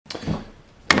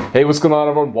Hey, what's going on,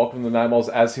 everyone? Welcome to 9 Malls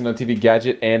As Seen on TV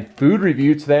Gadget and Food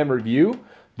Review. Today I'm review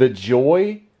the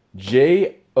Joie,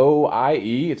 Joie.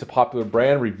 It's a popular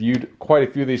brand. Reviewed quite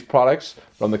a few of these products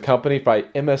from the company by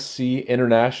MSC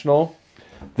International.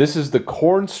 This is the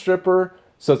corn stripper,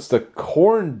 so it's the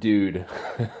corn dude.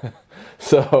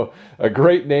 So a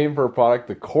great name for a product,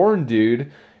 the corn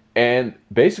dude. And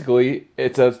basically,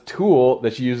 it's a tool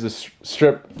that you use to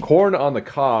strip corn on the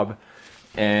cob.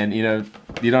 And you don't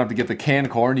have to get the canned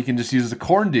corn, you can just use the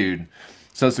corn dude.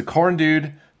 So it's the corn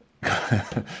dude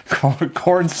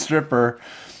corn stripper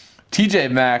TJ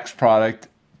Maxx product,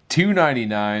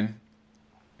 $2.99.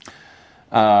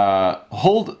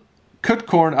 Hold cooked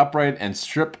corn upright and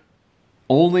strip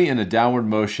only in a downward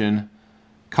motion.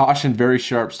 Caution, very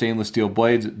sharp stainless steel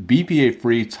blades, BPA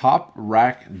free, top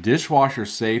rack, dishwasher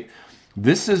safe.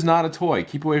 This is not a toy.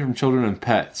 Keep away from children and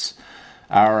pets.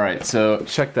 All right, so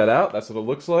check that out. That's what it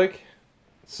looks like.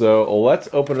 So let's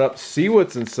open it up, see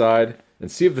what's inside,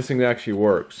 and see if this thing actually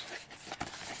works.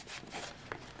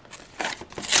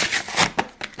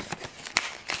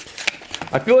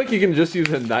 I feel like you can just use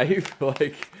a knife.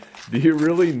 Like, do you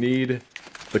really need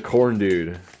the corn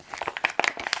dude?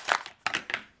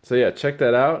 So yeah, check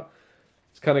that out.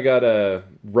 It's kind of got a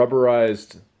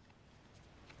rubberized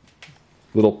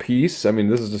little piece. I mean,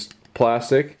 this is just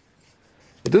plastic.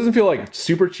 It doesn't feel like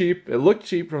super cheap. It looked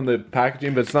cheap from the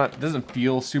packaging, but it's not. It doesn't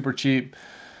feel super cheap.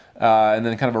 And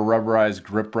then kind of a rubberized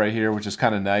grip right here, which is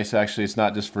kind of nice. Actually, it's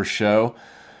not just for show.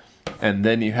 And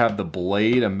then you have the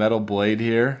blade, a metal blade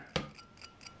here.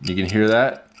 You can hear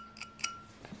that.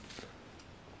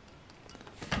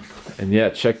 And yeah,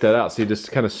 check that out. So you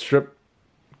just kind of strip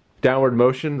downward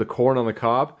motion the corn on the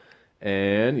cob,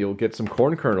 and you'll get some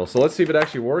corn kernels. So let's see if it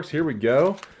actually works. Here we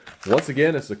go. Once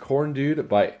again, it's the Corn Dude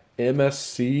by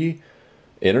MSC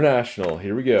International.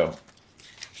 Here we go.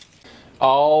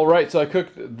 All right, so I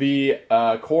cooked the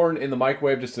corn in the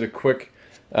microwave. Just did a quick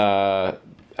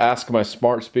ask my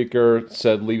smart speaker.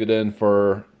 Said leave it in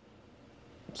for,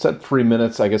 said 3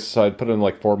 minutes. I guess so I'd put it in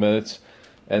like 4 minutes.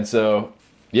 And so,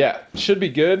 yeah, should be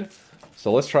good.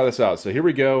 So let's try this out. So here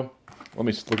we go. Let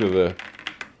me just look at the,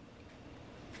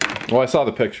 well, I saw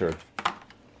the picture.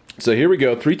 So here we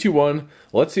go, 3, 2, 1.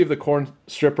 Let's see if the corn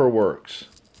stripper works.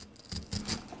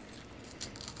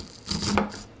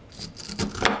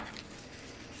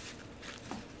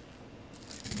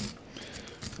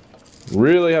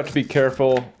 Really have to be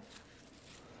careful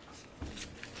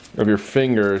of your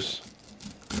fingers.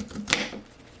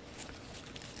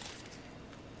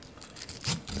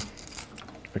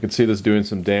 I can see this doing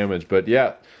some damage, but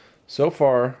yeah, so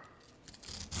far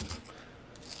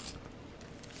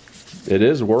it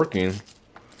is working.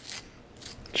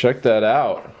 Check that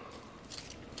out.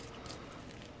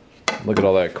 Look at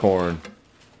all that corn.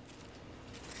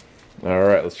 All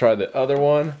right, let's try the other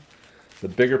one. The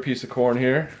bigger piece of corn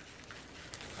here.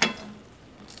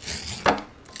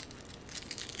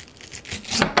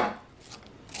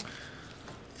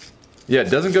 Yeah, it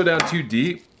doesn't go down too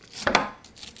deep.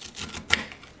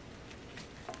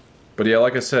 But yeah,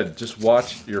 like I said, just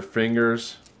watch your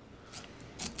fingers.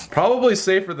 Probably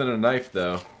safer than a knife,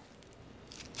 though.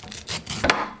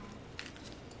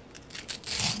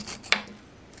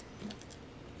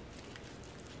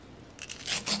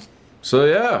 So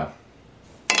yeah,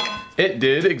 it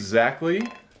did exactly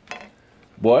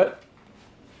what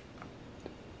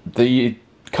the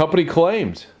company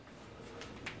claimed.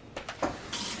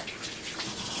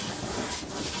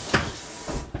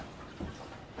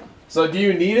 So do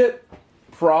you need it?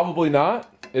 Probably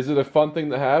not. Is it a fun thing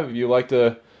to have? If you like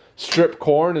to strip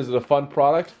corn, is it a fun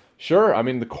product? Sure. I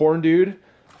mean, the Corn Dude,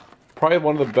 probably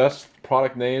one of the best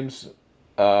product names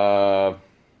of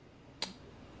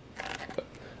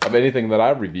anything that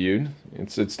I've reviewed.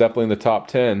 It's definitely in the top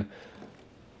 10.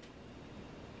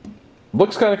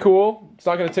 Looks kind of cool. It's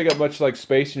not going to take up much like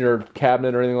space in your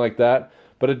cabinet or anything like that,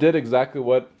 but it did exactly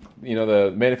what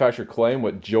the manufacturer claimed,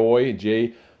 what Joie,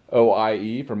 Joie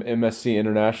from MSC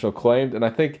International claimed. And I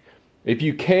think if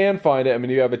you can find it, I mean,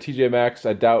 you have a TJ Maxx.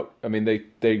 I doubt. I mean,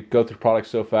 they go through products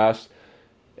so fast.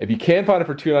 If you can find it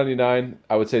for $2.99,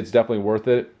 I would say it's definitely worth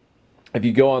it. If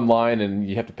you go online and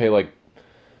you have to pay like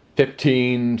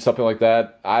 $15, something like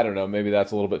that, I don't know, maybe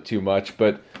that's a little bit too much,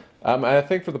 but I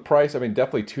think for the price, I mean,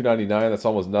 definitely $2.99, that's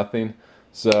almost nothing.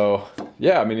 So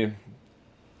yeah, I mean,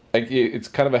 it's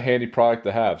kind of a handy product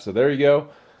to have. So there you go.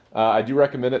 I do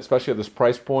recommend it, especially at this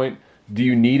price point. Do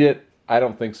you need it? I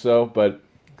don't think so, but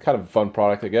kind of a fun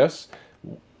product, I guess.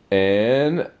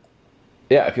 And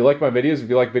yeah, if you like my videos, if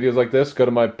you like videos like this, go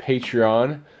to my Patreon.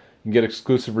 You can get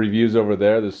exclusive reviews over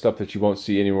there. There's stuff that you won't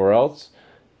see anywhere else.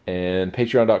 And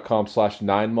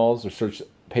patreon.com/9malls, or search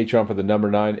Patreon for the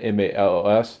number 9,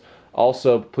 MALOS.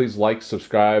 Also, please like,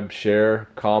 subscribe, share,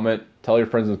 comment, tell your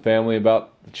friends and family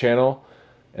about the channel.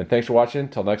 And thanks for watching.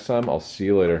 Until next time, I'll see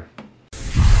you later.